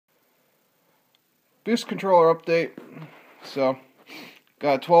boost controller update. So,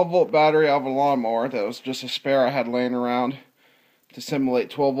 got a 12-volt battery out of a lawnmower that was just a spare I had laying around to simulate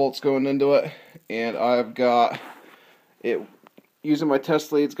 12 volts going into it. And I've got it, using my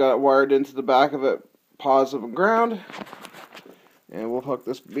test leads, got it wired into the back of it, positive and ground. And we'll hook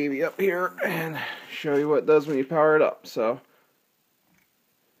this baby up here and show you what it does when you power it up. So,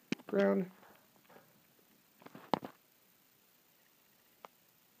 ground.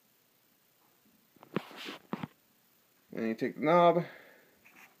 And you take the knob.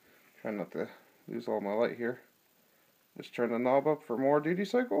 Try not to lose all my light here. Just turn the knob up for more duty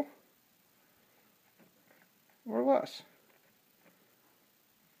cycle. Or less.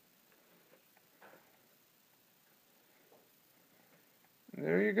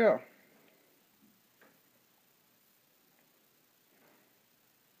 There you go.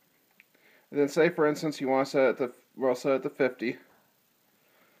 And then say, for instance, you want to set it to, well, set it to 50.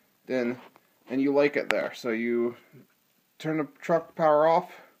 Then, and you like it there. So you turn the truck power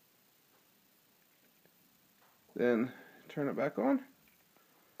off. Then turn it back on.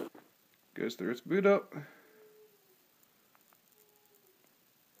 Goes through its boot up.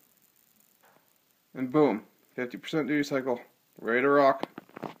 And boom, 50% duty cycle. Ready to rock.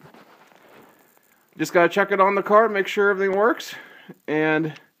 Just gotta check it on the car, make sure everything works,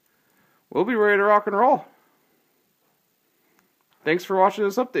 and we'll be ready to rock and roll. Thanks for watching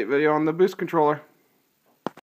this update video on the boost controller.